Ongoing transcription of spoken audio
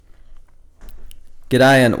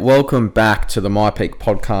G'day and welcome back to the MyPeak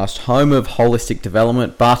podcast, home of holistic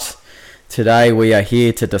development. But today we are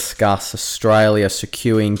here to discuss Australia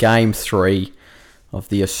securing Game 3 of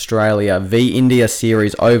the Australia v India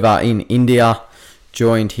series over in India.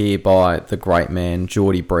 Joined here by the great man,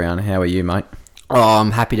 Geordie Brown. How are you, mate? Oh,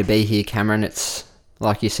 I'm happy to be here, Cameron. It's,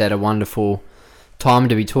 like you said, a wonderful time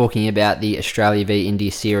to be talking about the Australia v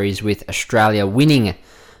India series, with Australia winning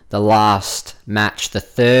the last match, the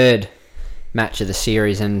third match of the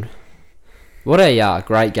series, and what a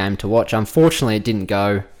great game to watch. Unfortunately, it didn't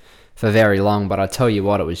go for very long, but I tell you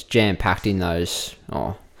what, it was jam-packed in those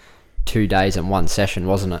 2 days and one session,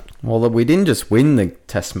 wasn't it? Well, we didn't just win the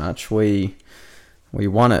test match, we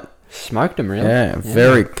won it. Smoked them, really. Yeah,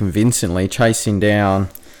 very convincingly, chasing down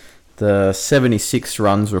the 76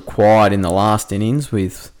 runs required in the last innings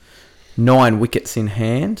with 9 wickets in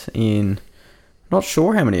hand in not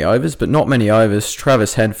sure how many overs, but not many overs.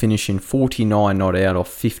 Travis Head finishing 49 not out of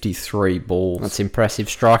 53 balls. That's impressive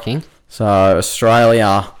striking. So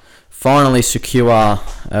Australia finally secure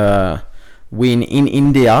a win in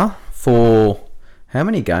India for how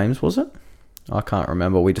many games was it? I can't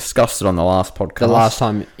remember. We discussed it on the last podcast. The last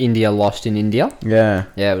time India lost in India? Yeah.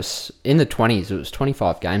 Yeah, it was in the 20s. It was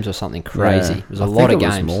 25 games or something crazy. Yeah. It was a lot of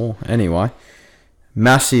games. It was more. Anyway,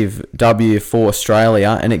 massive W for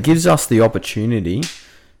Australia, and it gives us the opportunity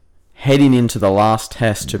heading into the last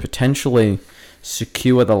test to potentially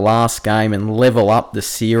secure the last game and level up the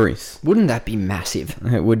series. Wouldn't that be massive?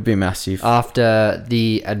 It would be massive. After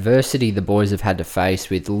the adversity the boys have had to face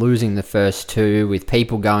with losing the first two, with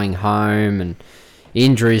people going home and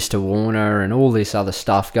injuries to Warner and all this other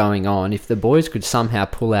stuff going on, if the boys could somehow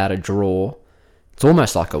pull out a draw, it's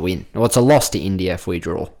almost like a win. Well, it's a loss to India if we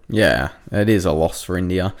draw. Yeah, it is a loss for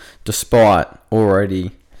India, despite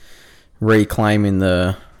already reclaiming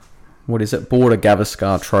the, Border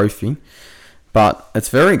Gavaskar Trophy. But it's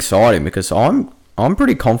very exciting because I'm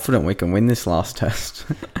pretty confident we can win this last test.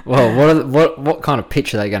 Well, what kind of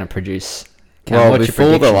pitch are they going to produce?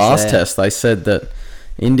 Before the last test, they said that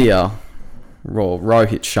India,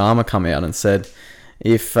 Rohit Sharma come out and said,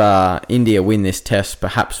 if India win this test,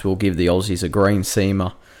 perhaps we'll give the Aussies a green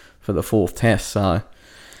seamer for the fourth test. So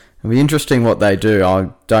it'll be interesting what they do.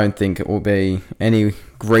 I don't think it will be any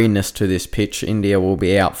greenness to this pitch. India will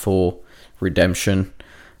be out for redemption.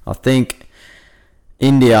 I think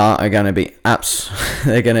India are going to be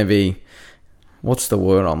they're going to be, what's the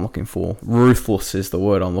word I'm looking for? Ruthless is the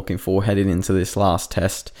word I'm looking for heading into this last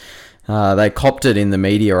test. They copped it in the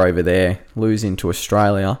media over there, losing to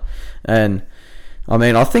Australia. And, I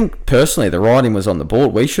mean, I think personally the writing was on the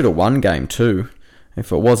board. We should have won game 2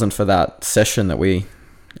 if it wasn't for that session that we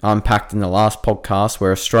unpacked in the last podcast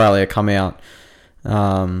where Australia come out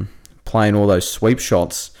playing all those sweep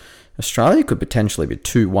shots. Australia could potentially be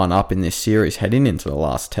 2-1 up in this series heading into the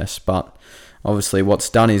last test, but obviously what's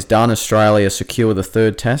done is done. Australia secure the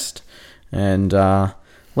third test, and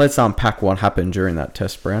let's unpack what happened during that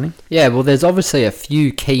test, Brownie. Yeah, well, there's obviously a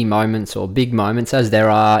few key moments or big moments, as there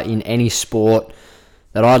are in any sport,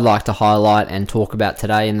 that I'd like to highlight and talk about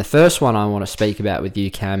today. And the first one I want to speak about with you,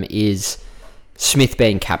 Cam, is Smith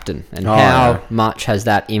being captain, and how much has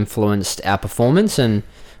that influenced our performance, and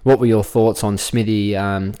what were your thoughts on Smithy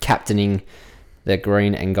captaining the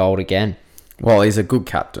green and gold again? Well, he's a good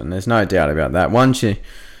captain. There's no doubt about that. Once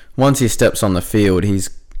he steps on the field, he's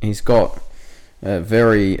got a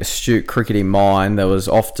very astute cricketing mind. I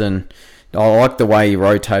like the way he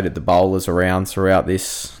rotated the bowlers around throughout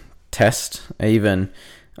this test, even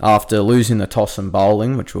after losing the toss and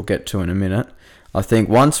bowling, which we'll get to in a minute. I think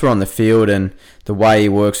once we're on the field and the way he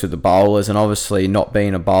works with the bowlers, and obviously not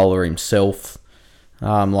being a bowler himself,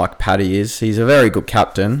 like Paddy is, he's a very good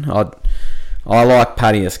captain. I like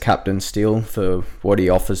Paddy as captain still for what he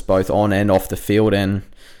offers both on and off the field, and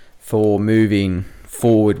for moving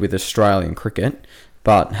forward with Australian cricket.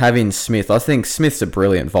 But having Smith, I think Smith's a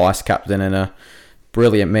brilliant vice captain and a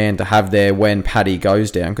brilliant man to have there when Paddy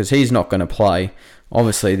goes down, because he's not going to play.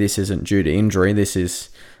 Obviously, this isn't due to injury. This is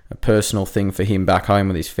a personal thing for him back home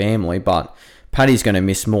with his family, but Paddy's going to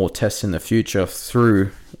miss more tests in the future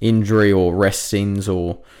through injury or rest-ins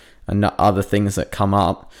or other things that come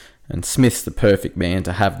up. And Smith's the perfect man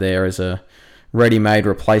to have there as a ready-made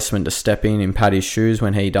replacement to step in Paddy's shoes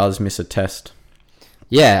when he does miss a test.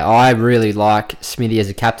 Yeah, I really like Smithy as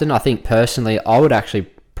a captain. I think personally I would actually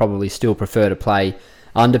probably still prefer to play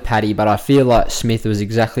under Paddy, but I feel like Smith was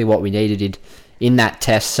exactly what we needed in that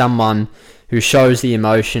test. Someone who shows the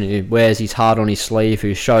emotion, who wears his heart on his sleeve,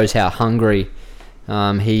 who shows how hungry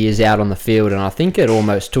he is out on the field, and I think it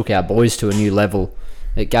almost took our boys to a new level.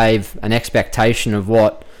 It gave an expectation of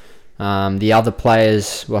what The other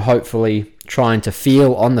players were hopefully trying to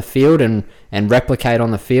feel on the field and replicate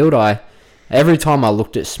on the field. Every time I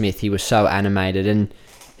looked at Smith, he was so animated, and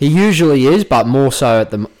he usually is, but more so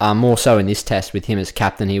in this test with him as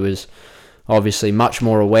captain. He was obviously much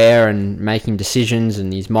more aware and making decisions,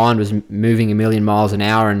 and his mind was moving a million miles an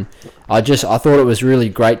hour. And I thought it was really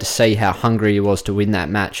great to see how hungry he was to win that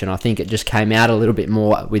match, and I think it just came out a little bit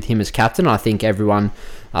more with him as captain. I think everyone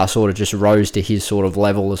sort of just rose to his sort of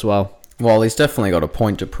level as well. Well, he's definitely got a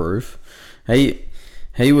point to prove. He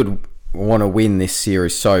would want to win this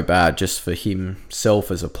series so bad just for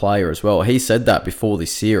himself as a player as well. He said that before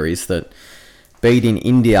this series, that beating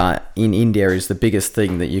India in India is the biggest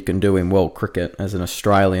thing that you can do in world cricket as an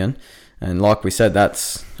Australian. And like we said,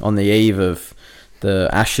 that's on the eve of the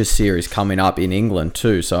Ashes series coming up in England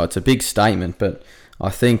too. So it's a big statement, but I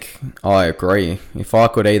think I agree. If I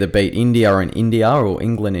could either beat India in India or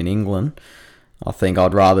England in England, I think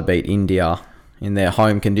I'd rather beat India in their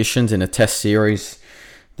home conditions in a test series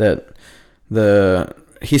that the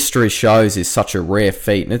history shows is such a rare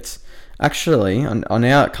feat. And it's actually, and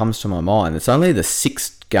now it comes to my mind, it's only the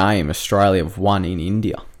 6th game Australia have won in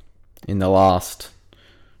India in the last,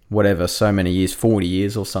 so many years, 40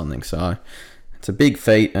 years or something. So it's a big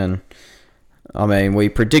feat. And I mean, we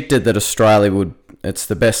predicted that Australia it's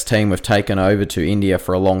the best team we've taken over to India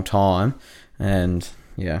for a long time. And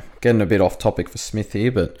yeah, getting a bit off topic for Smith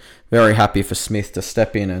here, but very happy for Smith to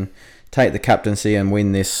step in and take the captaincy and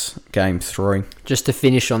win this game 3. Just to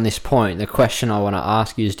finish on this point, the question I want to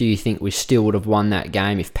ask you is, do you think we still would have won that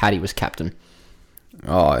game if Paddy was captain?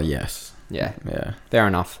 Oh, yes. Yeah. Yeah. Fair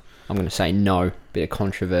enough. I'm going to say no. Bit of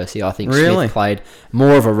controversy. I think Really? Smith played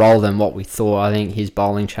more of a role than what we thought. I think his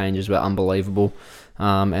bowling changes were unbelievable.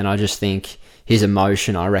 And I just think his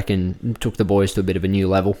emotion, I reckon, took the boys to a bit of a new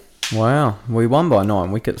level. Wow. We won by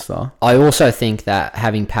 9 wickets, though. I also think that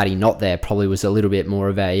having Paddy not there probably was a little bit more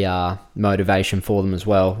of a motivation for them as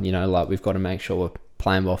well. You know, like, we've got to make sure we're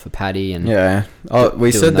playing well for Paddy. And yeah.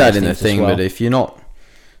 We said that in the thing, but if you're not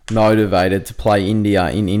motivated to play India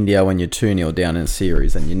in India when you're 2-0 down in a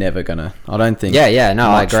series, then you're never going to... I don't think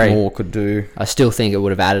I agree. more could do. I still think it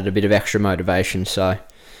would have added a bit of extra motivation, so...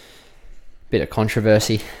 Bit of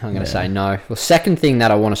controversy. I'm going to say no. Well, second thing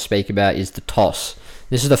that I want to speak about is the toss.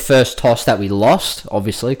 This is the first toss that we lost,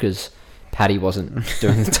 obviously, because Paddy wasn't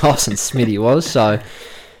doing the toss and Smithy was. So,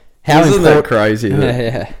 Isn't that crazy?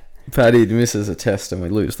 Yeah. Paddy misses a test and we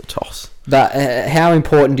lose the toss. But how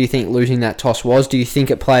important do you think losing that toss was? Do you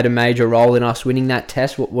think it played a major role in us winning that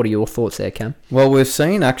test? What are your thoughts there, Cam? Well, we've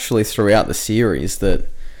seen actually throughout the series that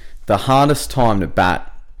the hardest time to bat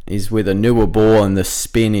is with a newer ball and the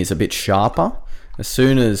spin is a bit sharper. As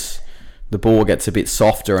soon as the ball gets a bit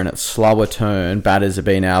softer and it's slower turn, batters have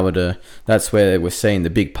been able to... That's where we're seeing the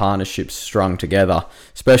big partnerships strung together,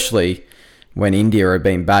 especially when India have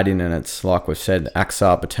been batting and it's, like we've said,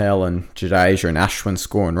 Axar Patel and Jadeja and Ashwin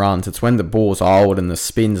scoring runs. It's when the ball's old and the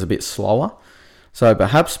spin's a bit slower. So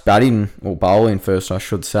perhaps batting, or bowling first I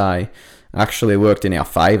should say, actually worked in our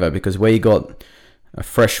favour because we got a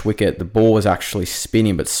fresh wicket. The ball was actually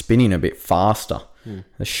spinning, but spinning a bit faster.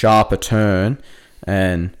 A sharper turn.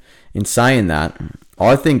 And in saying that,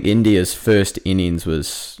 I think India's first innings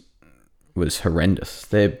was horrendous.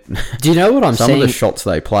 Do you know what I'm saying? Some of the shots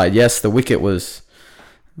they played. Yes, the wicket was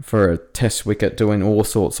for a test wicket doing all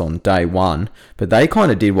sorts on day one, but they kind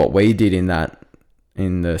of did what we did in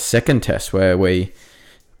the second test where we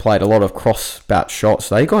played a lot of cross bat shots.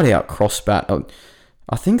 They got out cross bat.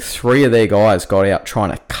 I think 3 of their guys got out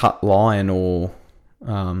trying to cut Lyon or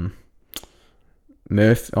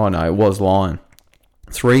Murphy. Oh no, it was Lyon.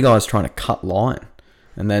 3 guys trying to cut Lyon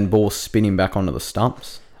and then ball spinning back onto the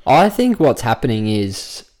stumps. I think what's happening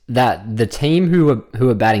is that the team who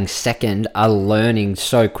are batting second are learning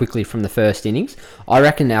so quickly from the first innings. I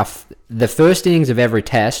reckon now the first innings of every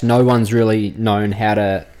test, no one's really known how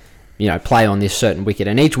to, play on this certain wicket,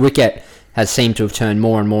 and each wicket has seemed to have turned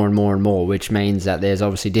more and more and more and more, which means that there's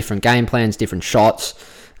obviously different game plans, different shots,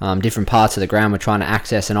 different parts of the ground we're trying to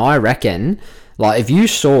access. And I reckon, like, if you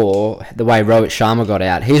saw the way Rohit Sharma got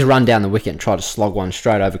out, he's run down the wicket and tried to slog one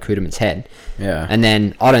straight over Kuderman's head. Yeah. And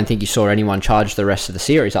then I don't think you saw anyone charge the rest of the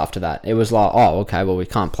series after that. It was like, oh, okay, well, we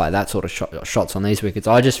can't play that sort of shots on these wickets.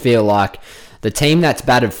 I just feel like the team that's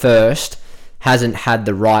batted first hasn't had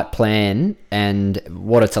the right plan, and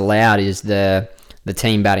what it's allowed is the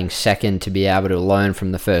team batting second to be able to learn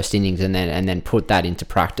from the first innings and then put that into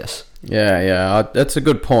practice. Yeah, that's a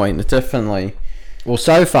good point. It definitely... Well,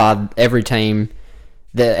 so far, every team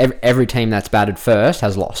that's batted first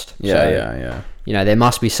has lost. Yeah. There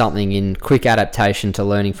must be something in quick adaptation to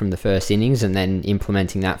learning from the first innings and then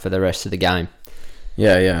implementing that for the rest of the game.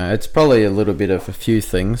 Yeah. It's probably a little bit of a few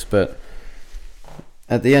things, but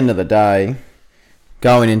at the end of the day,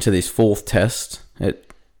 going into this fourth test,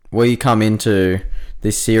 we come into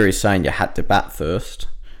this series saying you had to bat first,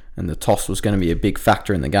 and the toss was going to be a big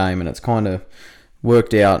factor in the game, and it's kind of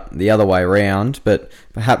worked out the other way around. But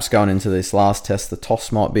perhaps going into this last test, the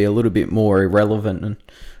toss might be a little bit more irrelevant, and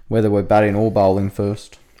whether we're batting or bowling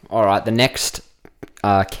first. All right, the next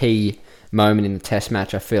key moment in the test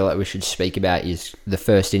match I feel like we should speak about is the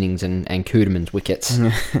first innings and Kuderman's wickets.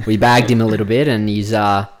 We bagged him a little bit, and he's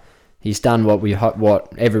done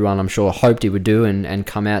what everyone I'm sure hoped he would do, and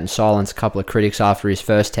come out and silence a couple of critics after his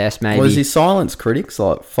first test. Maybe was he silenced critics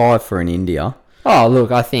like 5 for in India? Oh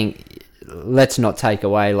look, I think let's not take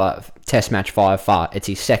away like test match 5 far. It's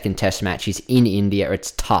his second test match. He's in India.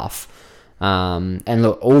 It's tough. And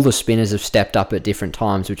look, all the spinners have stepped up at different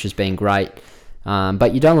times, which has been great.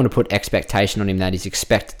 But you don't want to put expectation on him that he's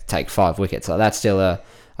expected to take 5 wickets. Like, that's still a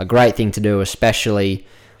great thing to do, especially,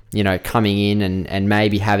 coming in and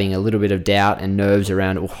maybe having a little bit of doubt and nerves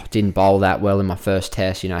around, didn't bowl that well in my first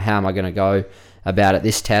test. How am I going to go about it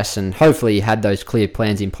this test? And hopefully he had those clear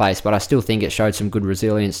plans in place, but I still think it showed some good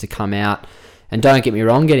resilience to come out. And don't get me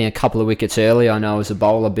wrong, getting a couple of wickets early, I know as a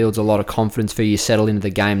bowler, builds a lot of confidence for you. You settle into the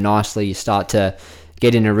game nicely. You start to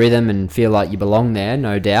get in a rhythm and feel like you belong there,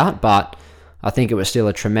 no doubt. But I think it was still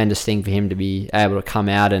a tremendous thing for him to be able to come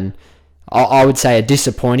out, and I would say a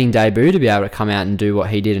disappointing debut to be able to come out and do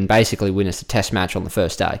what he did and basically win us a test match on the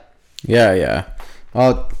first day. Yeah.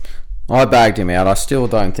 I bagged him out. I still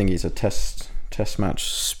don't think he's a test match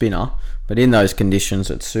spinner, but in those conditions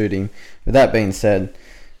it suited him. With that being said,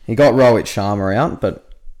 he got Rohit Sharma out, but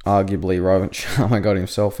arguably Rohit Sharma got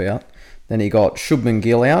himself out. Then he got Shubman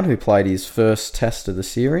Gill out, who played his first test of the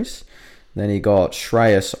series. Then he got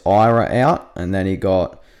Shreyas Iyer out, and then he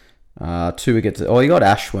got 2 wickets. He got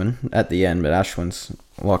Ashwin at the end, but Ashwin's,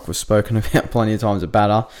 like we've spoken about plenty of times, a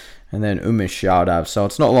batter. And then Umesh Yadav. So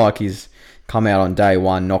it's not like he's come out on day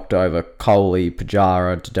one, knocked over Kohli,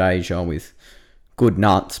 Pujara, Jadeja with good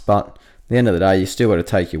nuts. But at the end of the day, you still got to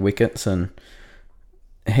take your wickets, and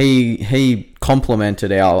he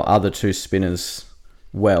complemented our other 2 spinners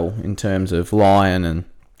well in terms of Lyon and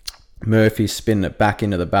Murphy spinning it back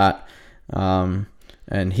into the bat.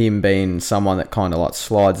 And him being someone that kind of like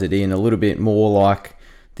slides it in a little bit more like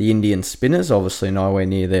the Indian spinners, obviously nowhere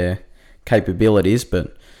near their capabilities,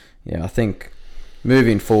 but yeah, I think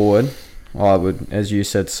moving forward, I would, as you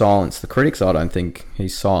said, silence the critics. I don't think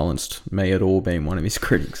he's silenced me at all, being one of his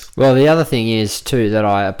critics. Well, the other thing is too that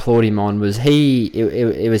I applaud him on was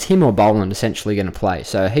it was him or Boland essentially going to play,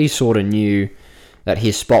 so he sort of knew that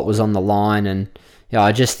his spot was on the line. And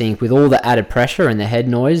I just think with all the added pressure and the head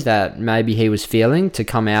noise that maybe he was feeling, to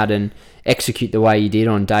come out and execute the way he did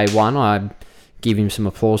on day one, I give him some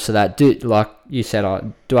applause for that. Like you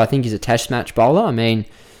said, do I think he's a test match bowler? I mean,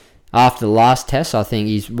 after the last test, I think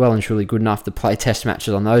he's well and truly good enough to play test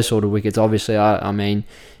matches on those sort of wickets. Obviously, I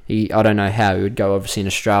don't know how he would go, obviously, in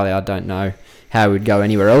Australia. I don't know how he would go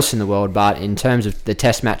anywhere else in the world. But in terms of the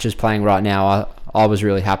test matches playing right now, I was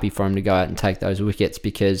really happy for him to go out and take those wickets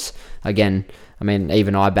because, again, I mean,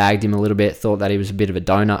 even I bagged him a little bit, thought that he was a bit of a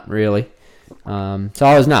donut, really. At the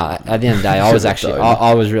end of the day,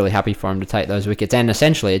 I was really happy for him to take those wickets, and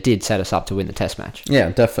essentially it did set us up to win the test match. Yeah,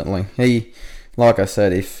 definitely. Like I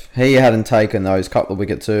said, if he hadn't taken those couple of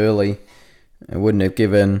wickets early, it wouldn't have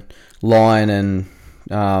given Lyon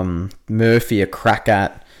and Murphy a crack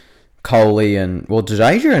at Kohli, and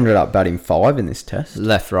Jadeja ended up batting 5 in this test.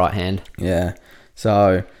 Left, right hand. Yeah,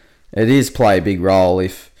 so it is play a big role.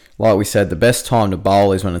 If, like we said, the best time to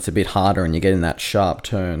bowl is when it's a bit harder and you're getting that sharp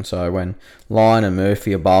turn. So when Lyon and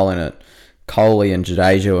Murphy are bowling at Kohli and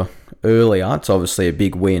Jadeja earlier, it's obviously a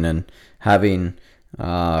big win, and having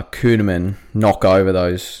Kuderman knock over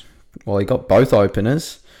those, he got both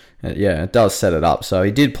openers. It does set it up. So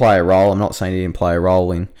he did play a role. I'm not saying he didn't play a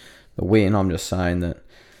role in the win. I'm just saying that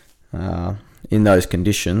in those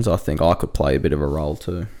conditions, I think I could play a bit of a role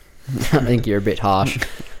too. I think you're a bit harsh.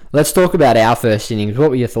 Let's talk about our first innings. What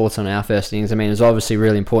were your thoughts on our first innings? I mean, it was obviously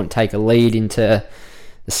really important to take a lead into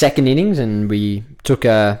the second innings, and we took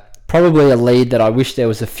probably a lead that I wish there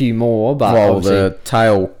was a few more. But the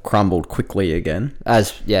tail crumbled quickly again.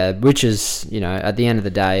 Which is, at the end of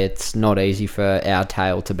the day, it's not easy for our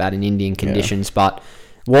tail to bat in Indian conditions. Yeah. But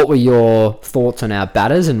what were your thoughts on our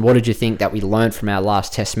batters, and what did you think that we learnt from our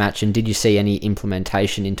last test match, and did you see any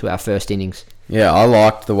implementation into our first innings? Yeah, I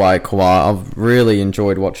liked the way I've really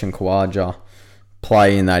enjoyed watching Khawaja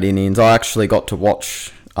play in that innings. I actually got to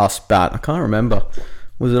watch us bat. I can't remember.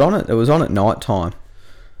 Was it on it? It was on at night time.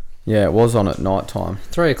 Yeah, it was on at night time.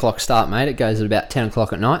 3 o'clock start, mate. It goes at about 10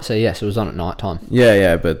 o'clock at night. So, yes, it was on at night time.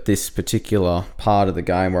 Yeah, but this particular part of the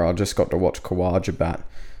game where I just got to watch Khawaja bat,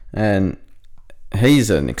 and he's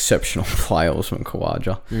an exceptional player, Usman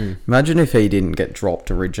Khawaja. Imagine if he didn't get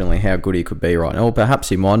dropped originally, how good he could be right now. Or perhaps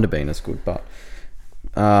he might have been as good, but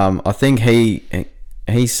I think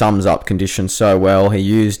he sums up conditions so well. He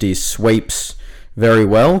used his sweeps very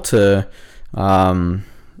well to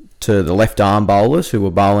the left arm bowlers who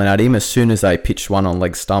were bowling at him. As soon as they pitched one on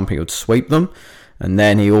leg stump, he would sweep them. And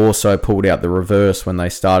then he also pulled out the reverse when they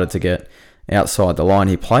started to get outside the line.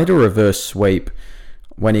 He played a reverse sweep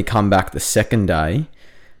when he come back the second day,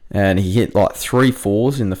 and he hit like 3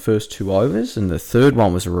 4s in the first 2 overs, and the third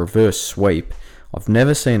one was a reverse sweep. I've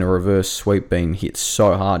never seen a reverse sweep being hit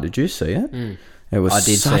so hard. Did you see it? It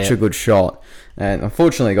was such a good shot, and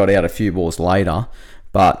unfortunately got out a few balls later,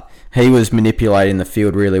 but he was manipulating the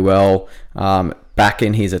field really well, back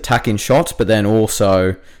in his attacking shots, but then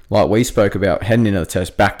also, like we spoke about heading into the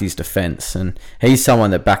test, backed his defence. And he's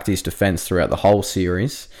someone that backed his defence throughout the whole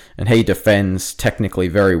series, and he defends technically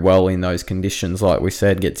very well in those conditions. Like we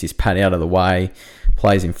said, gets his pad out of the way,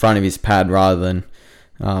 plays in front of his pad rather than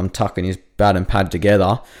tucking his bat and pad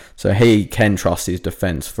together. So he can trust his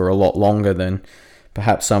defence for a lot longer than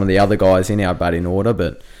perhaps some of the other guys in our batting order.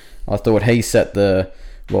 But I thought he set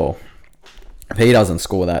well, if he doesn't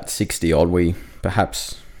score that 60 odd,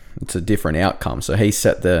 perhaps it's a different outcome. So he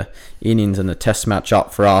set the innings and the test match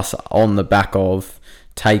up for us on the back of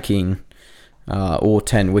taking all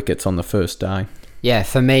 10 wickets on the first day. Yeah,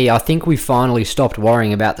 for me, I think we finally stopped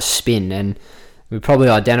worrying about the spin, and we probably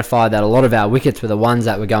identified that a lot of our wickets were the ones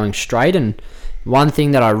that were going straight. And one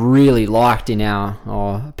thing that I really liked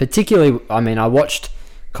particularly, I watched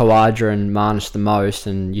Khawaja and Marnus the most,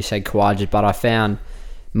 and you said Khawaja, but I found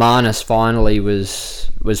Marnus finally was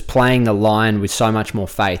playing the line with so much more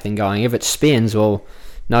faith and going, if it spins, well,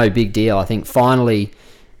 no big deal. I think finally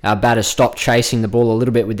our batters stopped chasing the ball a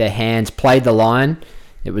little bit with their hands, played the line.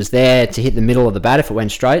 It was there to hit the middle of the bat if it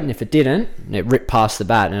went straight, and if it didn't, it ripped past the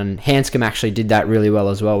bat. And Hanscom actually did that really well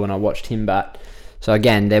as well when I watched him bat. So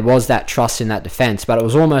again, there was that trust in that defence, but it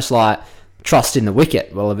was almost like trust in the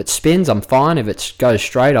wicket. Well, if it spins, I'm fine. If it goes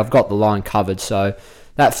straight, I've got the line covered. So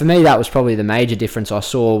that, for me, that was probably the major difference I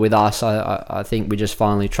saw with us. I think we just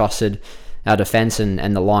finally trusted our defence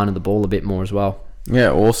and the line of the ball a bit more as well.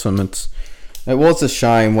 Yeah, awesome. It was a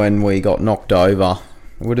shame when we got knocked over.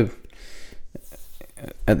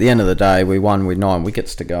 At the end of the day, we won with 9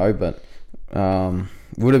 wickets to go, but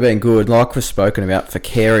would have been good, like we've spoken about, for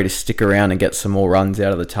Carey to stick around and get some more runs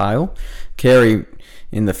out of the tail. Carey,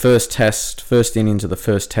 in the first innings of the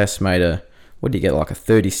first test, made a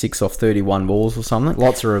 36 off 31 balls or something?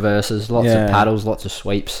 Lots of reverses, lots of paddles, lots of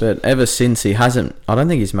sweeps. But ever since, I don't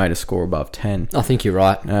think he's made a score above 10. I think you're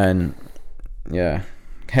right. And, yeah,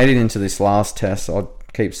 heading into this last test, I'd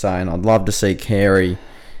keep saying I'd love to see Carey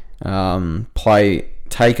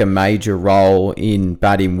take a major role in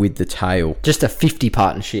batting with the tail. Just a 50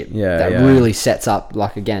 partnership really sets up,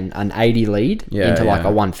 like, again, an 80 lead into like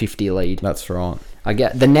a 150 lead. That's right. I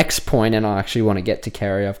get the next point, and I actually want to get to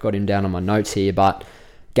Carey. I've got him down on my notes here, but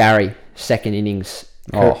Gary, second innings.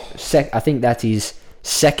 I think that's his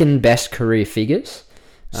second best career figures.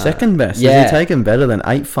 Second best? Yeah. Has he taken better than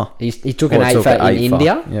 8 for? He took an 8 for in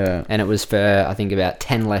India, and it was for, I think, about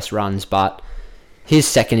 10 less runs, but his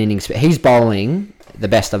second innings, he's bowling the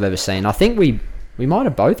best I've ever seen. I think we might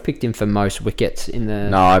have both picked him for most wickets in the...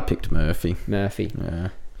 No, I picked Murphy. Yeah.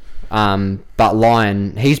 But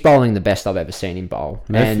Lyon, he's bowling the best I've ever seen him bowl.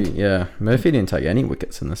 Murphy didn't take any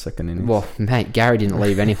wickets in the second innings. Well, mate, Gary didn't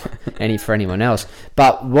leave any for anyone else.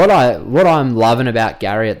 But what I'm loving about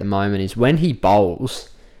Gary at the moment is when he bowls,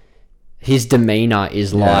 his demeanour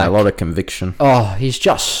is like... a lot of conviction. Oh, he's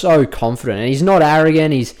just so confident. And he's not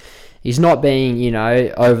arrogant. He's not being,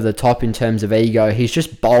 over the top in terms of ego. He's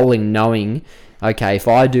just bowling knowing... Okay, if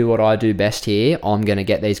I do what I do best here, I'm going to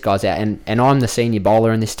get these guys out. And I'm the senior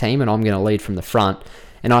bowler in this team, and I'm going to lead from the front.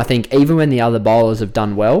 And I think even when the other bowlers have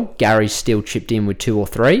done well, Gary's still chipped in with 2 or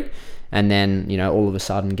 3. And then, all of a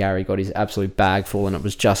sudden, Gary got his absolute bag full, and it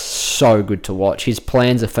was just so good to watch. His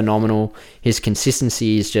plans are phenomenal. His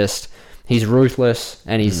consistency is just... He's ruthless,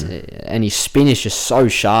 and his spin is just so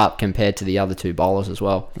sharp compared to the other 2 bowlers as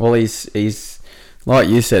well. Well, he's like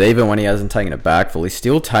you said, even when he hasn't taken a bag full, he's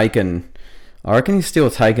still taken... I reckon he's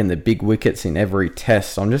still taking the big wickets in every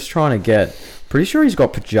test. I'm just trying to pretty sure he's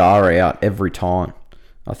got Pujara out every time.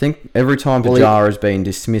 I think every time Well, Pujara has been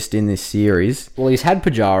dismissed in this series, Well, he's had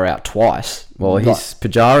Pujara out twice. well,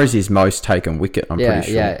 Pujara is his most taken wicket, I'm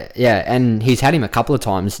pretty sure. And he's had him a couple of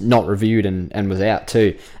times not reviewed and was out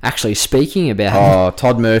too. Actually, speaking about... Oh,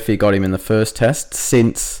 Todd Murphy got him in the first test.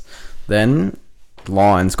 Since then,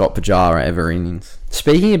 Lions got Pujara every innings.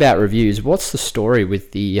 Speaking about reviews, what's the story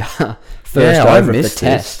with the first over of the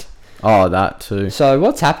test? Oh, that too. So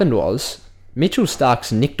what's happened was Mitchell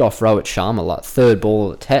Stark's nicked off Rohit Sharma like third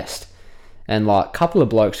ball of the test, and like a couple of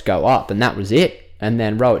blokes go up, and that was it. And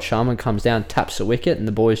then Rohit Sharma comes down, taps the wicket, and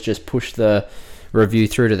the boys just push the review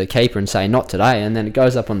through to the keeper and say not today. And then it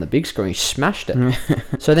goes up on the big screen. He smashed it.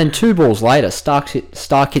 So then 2 balls later, Stark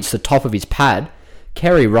hits the top of his pad.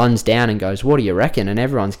 Kerry runs down and goes, "What do you reckon?" And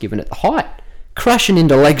everyone's given it the height. Crashing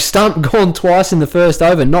into leg stump, gone twice in the first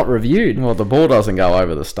over, not reviewed. Well, the ball doesn't go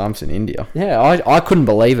over the stumps in India. Yeah, I couldn't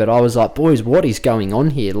believe it. I was like, boys, what is going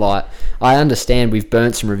on here? Like, I understand we've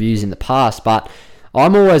burnt some reviews in the past, but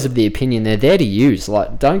I'm always of the opinion they're there to use.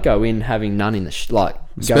 Like, don't go in having none in the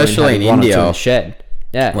especially in India, in the shed.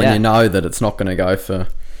 Yeah, when you know that it's not going to go for.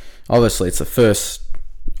 Obviously, it's the first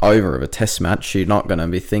over of a test match. You're not going to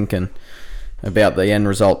be thinking about the end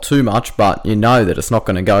result too much, but you know that it's not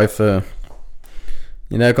going to go for.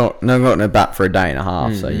 You're not going to bat for a day and a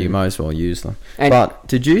half, so you might as well use them. But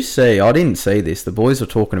did you see, I didn't see this, the boys were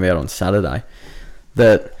talking about on Saturday,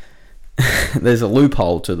 that there's a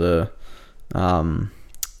loophole to the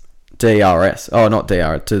DRS. Oh, not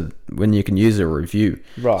DRS, to when you can use a review.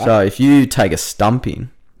 Right. So if you take a stumping,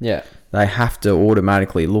 yeah, they have to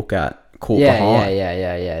automatically look at caught behind.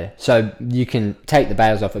 Yeah. So you can take the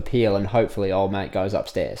bails off appeal, and hopefully old mate goes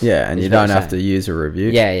upstairs. Yeah, and you don't have to use a review.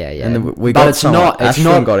 Yeah. And we got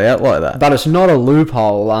Ashwin got out like that. But it's not a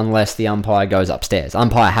loophole unless the umpire goes upstairs.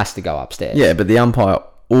 Umpire has to go upstairs. Yeah, but the umpire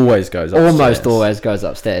always goes upstairs. Almost always goes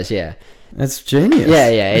upstairs. Yeah. That's genius.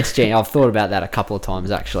 Yeah, it's genius. I've thought about that a couple of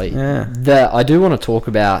times actually. Yeah. I do want to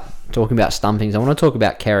talking about stumpings. I want to talk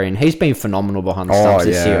about Kerry, and he's been phenomenal behind the stumps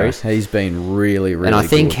this series. He's been really, really. And I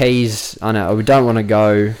think good. I know we don't want to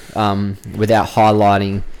go without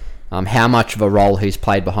highlighting how much of a role he's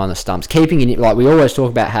played behind the stumps. Keeping in, like we always talk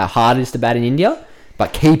about how hard it is to bat in India,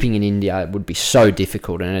 but keeping in India would be so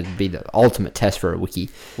difficult, and it'd be the ultimate test for a wickie.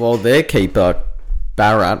 Well, their keeper,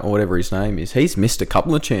 Bharat, or whatever his name is, he's missed a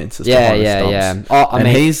couple of chances. Behind the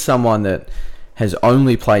stumps. He's someone that has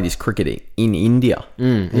only played his cricket in India.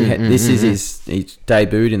 This is he's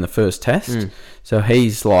debuted in the first test. So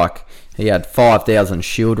he's like, he had 5,000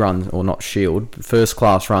 shield runs, or not shield, first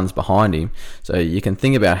class runs behind him. So you can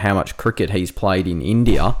think about how much cricket he's played in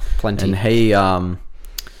India. Plenty. And he,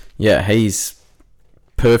 he's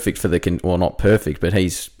perfect for well, not perfect, but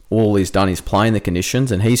all he's done is playing the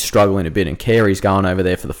conditions, and he's struggling a bit, and Carey's going over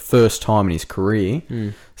there for the first time in his career.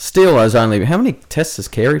 Still has only... How many tests has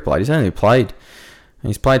Carey played?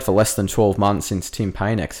 He's played for less than 12 months since Tim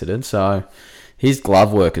Payne exited, so his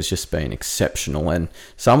glove work has just been exceptional, and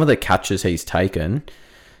some of the catches he's taken...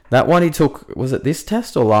 That one he took... Was it this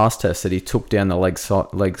test or last test that he took down the leg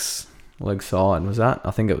side? Was that?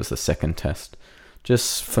 I think it was the second test.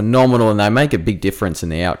 Just phenomenal, and they make a big difference in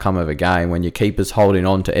the outcome of a game when your keeper's holding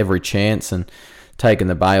on to every chance and taking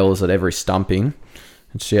the bails at every stumping.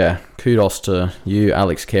 It's, kudos to you,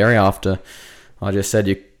 Alex Carey, after I just said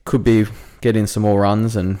you could be getting some more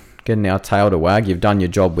runs and getting our tail to wag. You've done your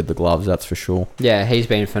job with the gloves, that's for sure. Yeah, he's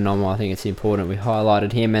been phenomenal. I think it's important we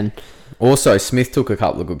highlighted him. And also, Smith took a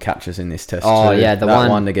couple of good catches in this test too. The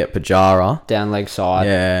one to get Pujara. Down leg side.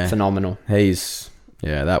 Yeah. Phenomenal.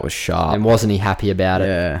 That was sharp. And wasn't he happy about it?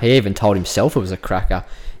 Yeah. He even told himself it was a cracker.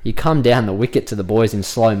 You come down the wicket to the boys in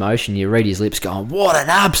slow motion, you read his lips going, "What an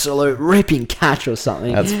absolute ripping catch," or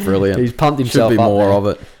something. That's brilliant. He's pumped himself up. Should be more there. of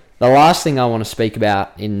it. The last thing I want to speak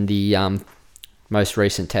about in the most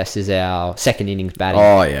recent test is our second innings batting.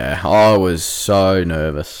 Oh, yeah. I was so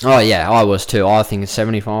nervous. Oh, yeah, I was too. I think it's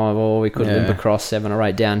 75, or we could limp across 7 or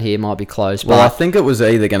 8 down here, might be close. Well, I think it was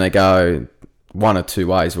either going to go one or two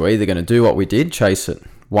ways. We're either going to do what we did, chase it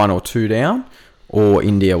 1 or 2 down, or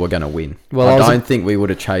India were going to win. Well, I don't think we would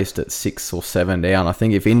have chased it 6 or 7 down. I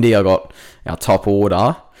think if India got our top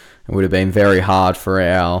order, it would have been very hard for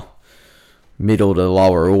our middle to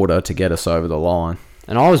lower order to get us over the line.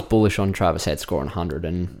 And I was bullish on Travis Head scoring 100,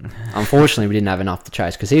 and unfortunately we didn't have enough to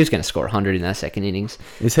chase, because he was going to score 100 in that second innings.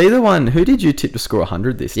 Is he the one? Who did you tip to score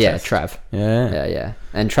 100 this test? Trav. Yeah.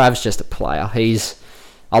 And Trav's just a player.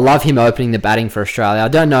 I love him opening the batting for Australia. I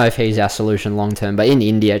don't know if he's our solution long term, but in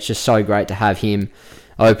India, it's just so great to have him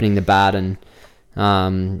opening the bat and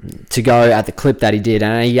to go at the clip that he did.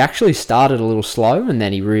 And he actually started a little slow, and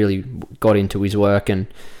then he really got into his work. And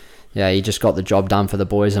Yeah, he just got the job done for the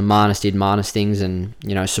boys, and Marnus did Marnus things, and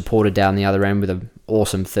supported down the other end with an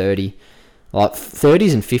awesome 30. Like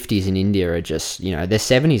 30s and 50s in India are just they're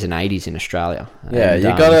 70s and 80s in Australia. Yeah, and, you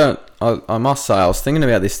gotta. I must say, I was thinking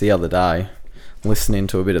about this the other day, listening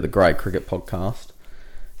to a bit of the Great Cricket podcast.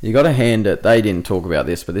 You got to hand it. They didn't talk about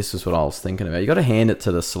this, but this is what I was thinking about. You got to hand it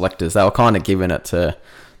to the selectors. They were kind of giving it to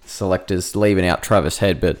selectors, leaving out Travis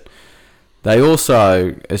Head, but they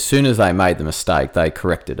also, as soon as they made the mistake, they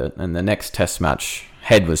corrected it. And the next Test match,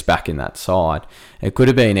 Head was back in that side. It could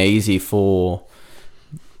have been easy for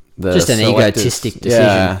the just an selectors, egotistic decision.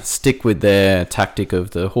 Yeah, stick with their tactic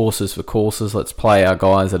of the horses for courses. Let's play our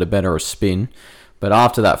guys that are better a spin. But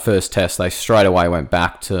after that first Test, they straight away went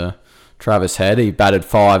back to Travis Head. He batted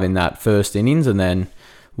 5 in that first innings, and then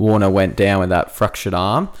Warner went down with that fractured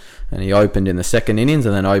arm, and he opened in the second innings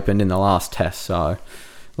and then opened in the last Test. So,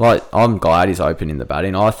 I'm glad he's opening the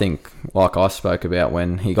batting. I think, like I spoke about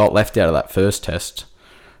when he got left out of that first Test,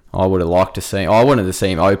 I wanted to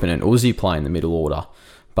see him open and Uzi play in the middle order.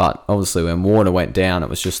 But obviously when Warner went down, it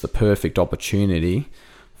was just the perfect opportunity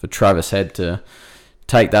for Travis Head to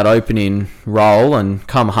take that opening role and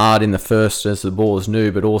come hard in the first as the ballers knew,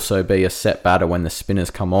 but also be a set batter when the spinners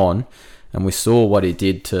come on. And we saw what he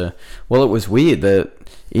did to... Well, it was weird that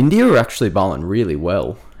India were actually bowling really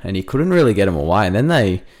well, and he couldn't really get them away. And then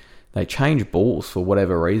they changed balls for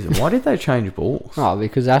whatever reason. Why did they change balls? Oh,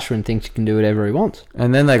 because Ashwin thinks he can do whatever he wants.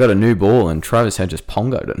 And then they got a new ball, and Travis had just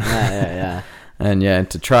pongoed it. Yeah. And yeah,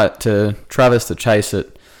 to Travis to chase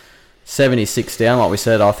it 76 down, like we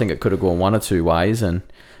said, I think it could have gone one or two ways, and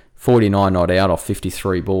 49 not out off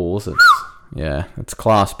 53 balls. It's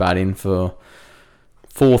class batting for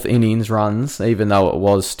fourth innings runs, even though it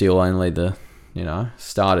was still only the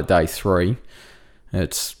start of day 3.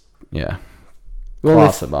 It's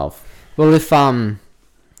class above. Well,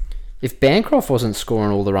 if Bancroft wasn't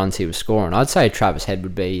scoring all the runs he was scoring, I'd say Travis Head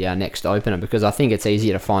would be our next opener, because I think it's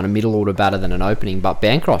easier to find a middle order batter than an opening. But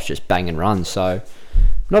Bancroft's just banging runs, so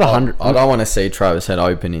not 100. I don't want to see Travis Head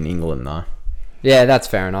open in England though. Yeah, that's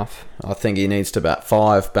fair enough. I think he needs to bat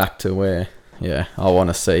 5 back to where. Yeah, I want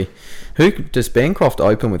to see. Who does Bancroft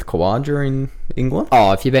open with Khawaja in England?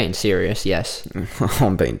 Oh, if you're being serious, yes.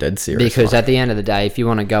 I'm being dead serious. Because at the end of the day, if you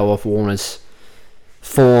want to go off Warner's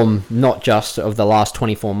form, not just of the last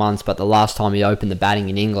 24 months, but the last time he opened the batting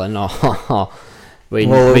in England, we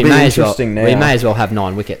may as well have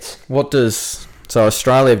 9 wickets. So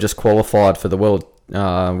Australia have just qualified for the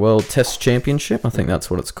World Test Championship. I think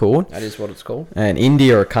that's what it's called. That is what it's called. And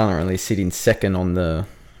India are currently sitting second on the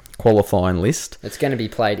qualifying list. It's going to be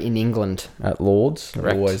played in England at Lords.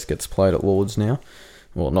 Correct. It always gets played at Lords now.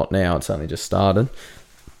 Well, not now, it's only just started.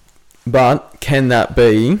 But can that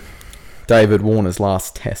be David Warner's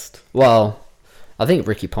last Test? Well, I think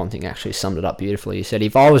Ricky Ponting actually summed it up beautifully. He said,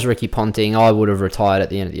 if I was Ricky Ponting, I would have retired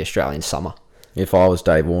at the end of the Australian summer. If I was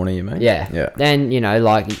Dave Warner, you mean? Yeah. Then,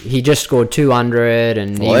 he just scored 200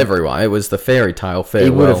 and... everyone. It was the fairy tale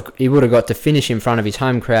farewell. He would have got to finish in front of his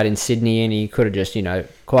home crowd in Sydney, and he could have just,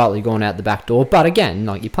 quietly gone out the back door. But again,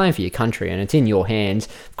 you're playing for your country and it's in your hands.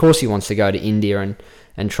 Of course he wants to go to India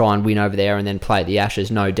and try and win over there and then play at the Ashes,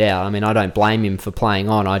 no doubt. I mean, I don't blame him for playing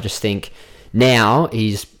on. I just think now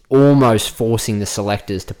he's almost forcing the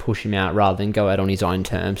selectors to push him out rather than go out on his own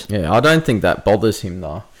terms. Yeah, I don't think that bothers him,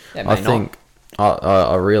 though.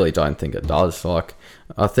 I really don't think it does.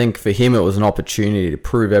 I think for him it was an opportunity to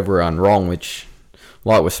prove everyone wrong, which,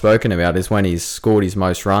 like we've spoken about, is when he's scored his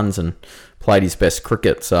most runs and played his best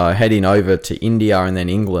cricket. So heading over to India and then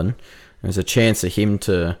England, there's a chance of him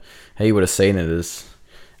he would have seen it as,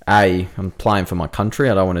 A, I'm playing for my country,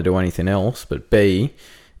 I don't want to do anything else, but B,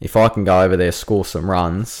 if I can go over there, score some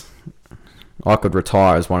runs, I could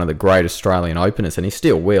retire as one of the great Australian openers, and he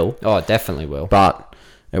still will. Oh, definitely will. But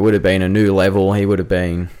it would have been a new level. He could have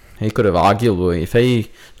arguably, if he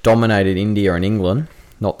dominated India and England,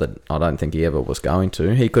 not that I don't think he ever was going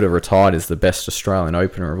to, he could have retired as the best Australian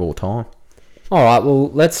opener of all time. All right, well,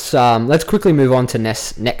 let's quickly move on to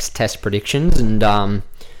next Test predictions and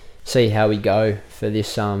see how we go for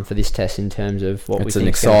this Test in terms of what we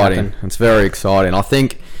think is going to happen. It's very exciting. I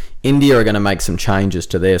think India are going to make some changes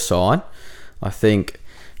to their side. I think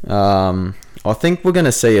we're going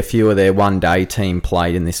to see a few of their one-day team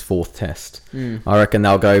played in this 4th Test. I reckon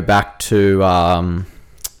they'll go back to,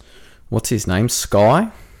 what's his name?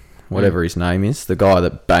 Sky? Whatever his name is. The guy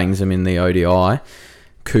that bangs him in the ODI.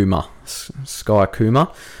 Kumar. Sky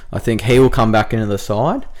Kumar. I think he will come back into the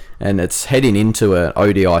side. And it's heading into an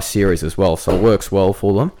ODI series as well, so it works well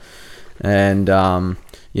for them. And,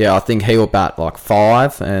 I think he will bat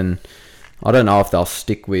 5. And I don't know if they'll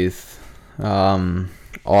stick with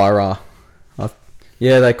Ira.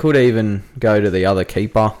 Yeah, they could even go to the other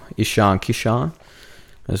keeper, Ishan Kishan,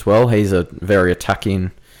 as well. He's a very attacking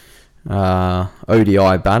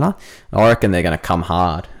ODI batter. I reckon they're going to come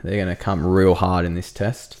hard. They're going to come real hard in this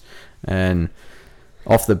test. And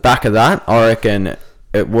off the back of that, I reckon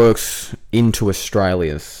it works into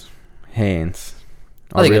Australia's hands.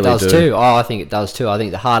 I think it does too. Oh, I think it does too. I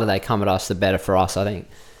think the harder they come at us, the better for us. I think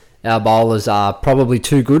our bowlers are probably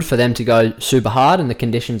too good for them to go super hard, and the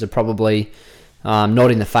conditions are probably not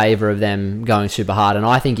in the favour of them going super hard. And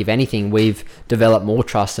I think, if anything, we've developed more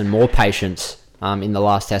trust and more patience in the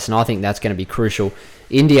last test, and I think that's going to be crucial.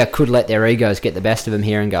 India could let their egos get the best of them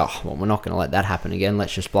here and go, oh, well, we're not going to let that happen again.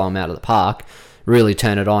 Let's just blow them out of the park, really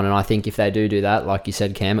turn it on. And I think if they do that, like you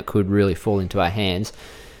said, Cam, it could really fall into our hands.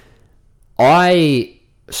 I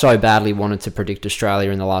so badly wanted to predict Australia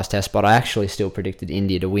in the last test, but I actually still predicted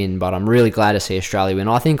India to win, but I'm really glad to see Australia win.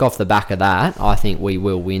 I think off the back of that, I think we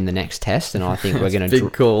will win the next test, and I think we're going to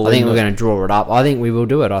draw it up. I think we will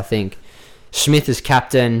do it. I think Smith is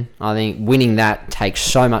captain. I think winning that takes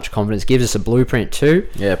so much confidence, gives us a blueprint too.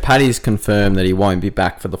 Yeah, Paddy's confirmed that he won't be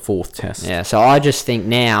back for the 4th test. Yeah, so I just think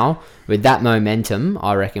now, with that momentum,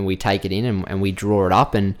 I reckon we take it in and we draw it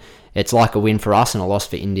up, and it's like a win for us and a loss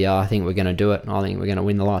for India. I think we're going to do it. I think we're going to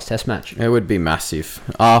win the last test match. It would be massive.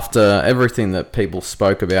 After everything that people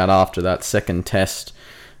spoke about after that second test,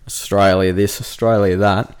 Australia this, Australia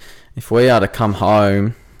that, if we are to come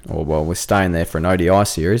home, or well, we're staying there for an ODI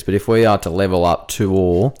series, but if we are to level up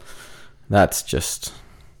 2-2, that's just...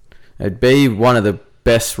 It'd be one of the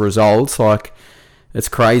best results. Like, it's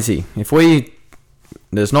crazy.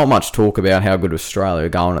 There's not much talk about how good Australia are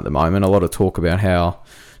going at the moment. A lot of talk about how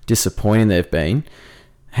disappointing they've been.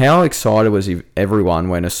 How excited was everyone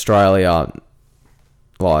when Australia,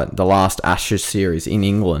 like the last Ashes series in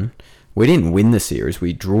England, we didn't win the series,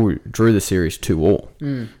 we drew the series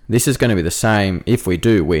 2-2. This is going to be the same. If we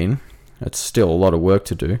do win, it's still a lot of work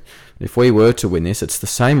to do. If we were to win this, it's the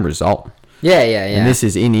same result. Yeah. And this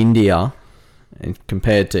is in India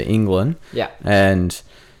compared to England. Yeah. And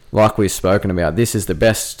like we've spoken about, this is the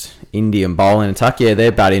best Indian bowling attack. Yeah,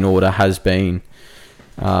 their batting order has been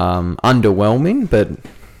underwhelming, but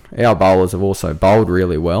our bowlers have also bowled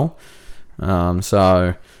really well.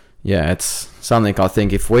 So, yeah, it's something I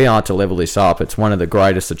think if we are to level this up, it's one of the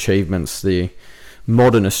greatest achievements the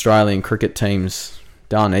modern Australian cricket team's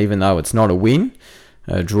done, even though it's not a win.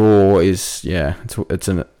 A draw is, it's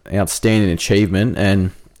an outstanding achievement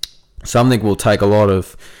and something we'll take a lot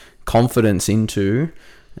of confidence into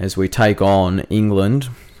as we take on England,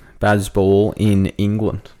 Bazball in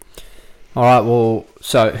England. All right, well,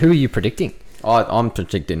 so who are you predicting? I'm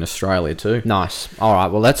predicting Australia too. Nice. All right,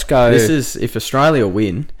 well, let's go. This is, if Australia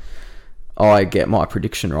win, I get my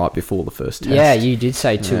prediction right before the first test. Yeah, you did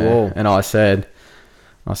say 2-2. And I said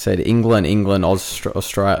England,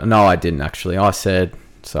 Australia. No, I didn't actually. I said,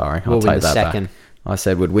 sorry, I'll take that back. I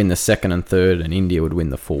said we'd win the 2nd and 3rd, and India would win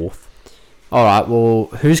the 4th. All right, well,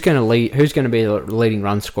 who's going to lead? Who's going to be the leading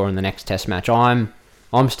run scorer in the next test match?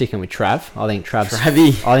 I'm sticking with Trav. I think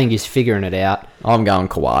I think he's figuring it out. I'm going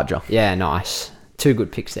Khawaja. Yeah, nice. 2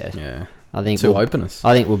 good picks there. Yeah. I think 2 openers.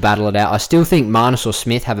 I think we'll battle it out. I still think Marnus or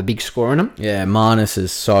Smith have a big score in them. Yeah, Marnus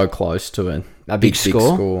is so close to it. A big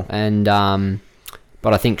score. And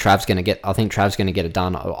but I think Trav's going to get it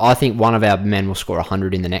done. I think one of our men will score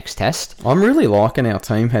 100 in the next test. I'm really liking our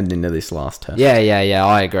team heading into this last test. Yeah,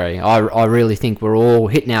 I agree. I really think we're all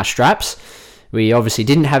hitting our straps. We obviously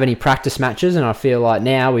didn't have any practice matches, and I feel like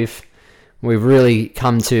now we've really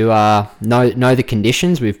come to know the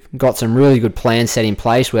conditions. We've got some really good plans set in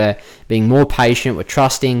place. We're being more patient, we're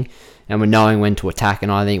trusting, and we're knowing when to attack.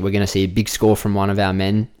 And I think we're going to see a big score from one of our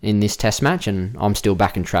men in this test match, and I'm still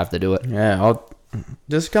backing Trav to do it. Yeah,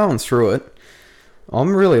 just going through it,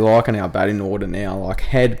 I'm really liking our batting order now. Like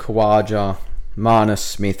Head, Khawaja, Marnus,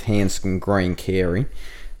 Smith, Handscomb, Green, Carey.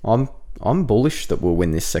 I'm bullish that we'll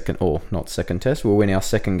win this second test. We'll win our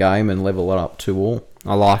second game and level it up 2-2.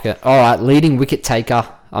 I like it. All right, leading wicket taker.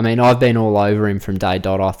 I mean, I've been all over him from day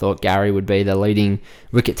dot. I thought Gary would be the leading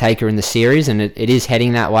wicket taker in the series, and it is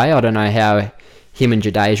heading that way. I don't know how him and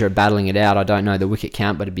Jadeja are battling it out. I don't know the wicket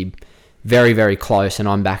count, but it'd be very, very close, and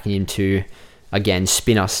I'm backing him to, again,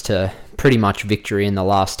 spin us to pretty much victory in the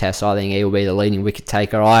last test. I think he'll be the leading wicket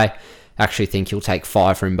taker. I actually think he'll take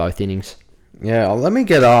 5 from both innings. Yeah, let me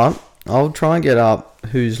get up. I'll try and get up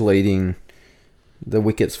who's leading the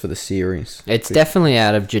wickets for the series. It's definitely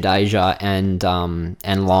out of Jadeja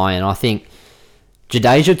and Lyon. I think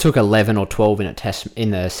Jadeja took 11 or 12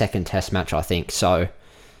 in the second test match, I think. So,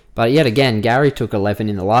 but yet again, Gary took 11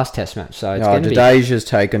 in the last test match. So it's going to be... Jadeja's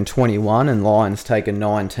taken 21 and Lyon's taken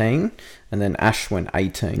 19. and then Ash went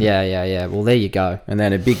 18. Yeah. Well, there you go. And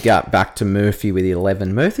then a big gap back to Murphy with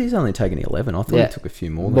 11. Murphy's only taken 11. I thought Yeah. he took a few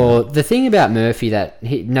more. Well, the thing about Murphy that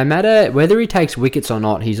no matter whether he takes wickets or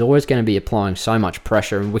not, he's always going to be applying so much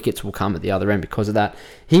pressure, and wickets will come at the other end because of that.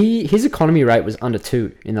 His economy rate was under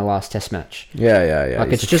 2 in the last Test match. Yeah.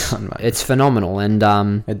 Like He's it's a just gun, mate. it's phenomenal,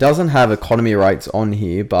 and It doesn't have economy rates on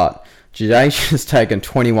here, but Jadeja's taken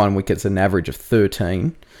 21 wickets at an average of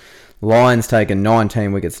 13. Lyon's taken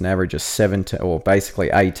 19 wickets an average of 17, or basically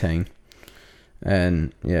 18.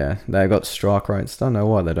 And yeah, they got strike rates. Don't know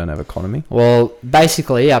why they don't have economy. well,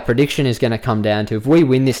 basically our prediction is going to come down to if we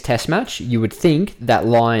win this Test match, you would think that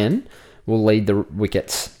Lyon will lead the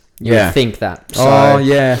wickets. You Yeah. would think that. So, Oh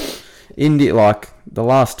yeah, India, like the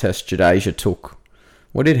last Test, Jadeja took.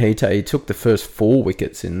 What did he take? He took the first 4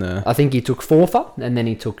 wickets in the. I think he took Forther, and then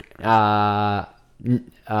he took who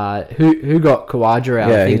got Khawaja out.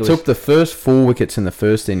 I Yeah, think he it took the first 4 wickets in the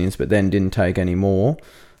first innings, but then didn't take any more.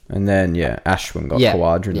 And then Ashwin got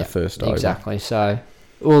Khawaja in the first over. Exactly. So,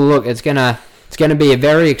 well, look, it's gonna be a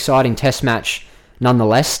very exciting Test match,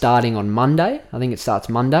 nonetheless. Starting on Monday, I think it starts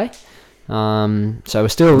Monday. So we're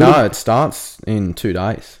still a little. No, it starts in 2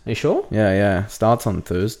 days. Are you sure? Yeah. Starts on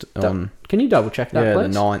Thursday. Can you double check that, the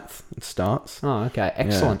please? 9th it starts. Oh, okay,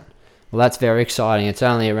 excellent. Well, that's very exciting. It's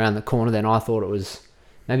only around the corner. Then I thought it was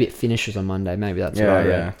maybe it finishes on Monday. Maybe that's what I read.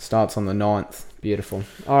 Yeah. Starts on the 9th. Beautiful.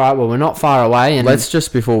 All right. Well, we're not far away, and Let's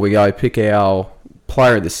just, before we go, pick our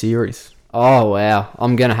player of the series. oh wow,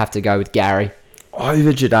 I'm gonna have to go with Gary.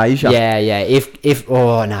 Over Jadeja. Yeah. If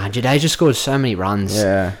Jadeja scored so many runs.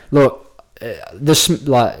 Yeah. Look, it's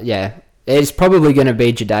probably going to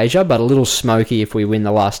be Jadeja, but a little smoky if we win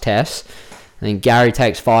the last Test. I think Gary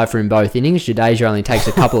takes 5 from both innings. Jadeja only takes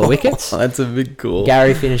a couple of wickets. That's a big call.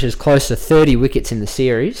 Gary finishes close to 30 wickets in the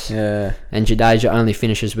series, Yeah. and Jadeja only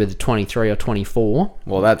finishes with 23 or 24.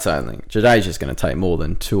 Well, that's only... Jadeja's going to take more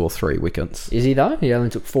than 2 or 3 wickets. Is he though? He only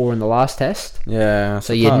took 4 in the last Test. Yeah.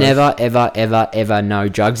 So you'd never, ever know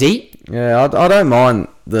Jugsy, Yeah, I don't mind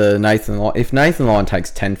the Nathan Lyon. If Nathan Lyon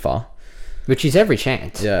takes 10 for... which is every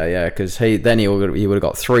chance. Yeah, because he would have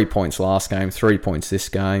got 3 points last game, 3 points this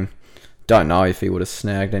game. Don't know if he would have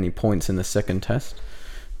snagged any points in the second Test.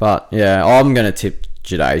 But yeah, I'm going to tip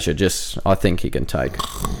Jadeja. I think he can take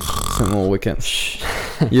some more wickets.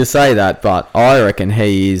 You say that, but I reckon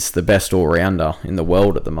he is the best all-rounder in the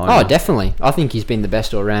world at the moment. Oh, definitely. I think he's been the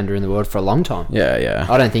best all-rounder in the world for a long time. Yeah.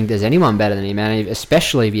 I don't think there's anyone better than him, man.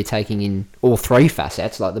 Especially if you're taking in all 3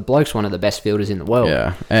 facets. Like, the bloke's one of the best fielders in the world.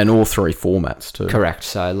 Yeah, and all 3 formats too. Correct.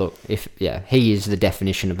 So, look, he is the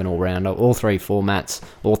definition of an all-rounder. All 3 formats,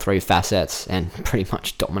 all 3 facets, and pretty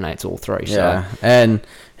much dominates all 3. Yeah, and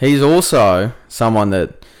he's also someone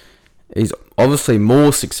that is obviously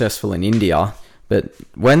more successful in India. But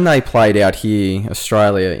when they played out here,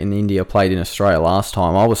 India played in Australia last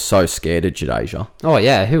time, I was so scared of Jadeja. Oh,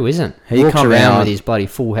 yeah, who isn't? He walks come around out with his bloody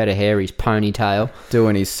full head of hair, his ponytail.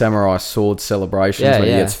 Doing his samurai sword celebrations when he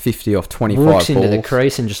gets 50 off 25 Walks into balls. the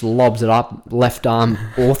crease and just lobs it up, left arm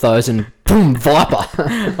orthos, and boom, Viper.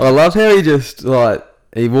 I love how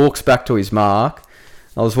he walks back to his mark.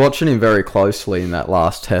 I was watching him very closely in that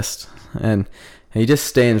last Test, and he just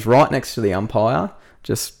stands right next to the umpire,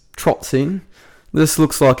 just trots in. This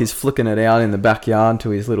looks like he's flicking it out in the backyard to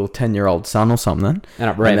his little 10-year-old son or something. And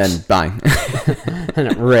it revs. And then bang.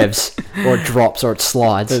 And it revs, or it drops, or it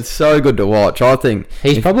slides. It's so good to watch. I think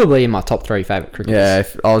He's probably in my top 3 favourite cricketers. yeah,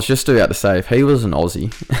 I was just about to say, if he was an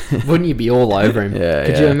Aussie, Wouldn't you be all over him? Yeah,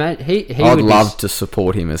 Could yeah. you imagine? He I'd would love to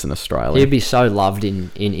support him as an Australian. He'd be so loved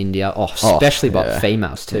in India. Especially by yeah.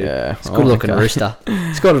 females too. Yeah. He's a good looking okay. rooster.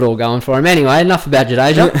 He's got it all going for him. Anyway, enough about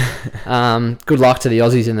Jadeja. Good luck to the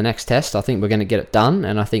Aussies in the next Test. I think we're going to get it done,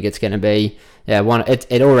 and I think it's going to be one.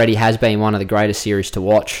 It already has been one of the greatest series to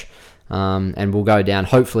watch, and we'll go down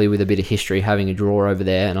hopefully with a bit of history, having a draw over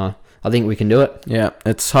there, and I think we can do it. Yeah,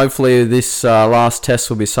 it's hopefully this last Test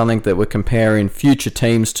will be something that we're comparing future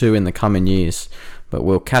teams to in the coming years. But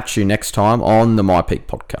we'll catch you next time on the My Peak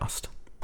Podcast.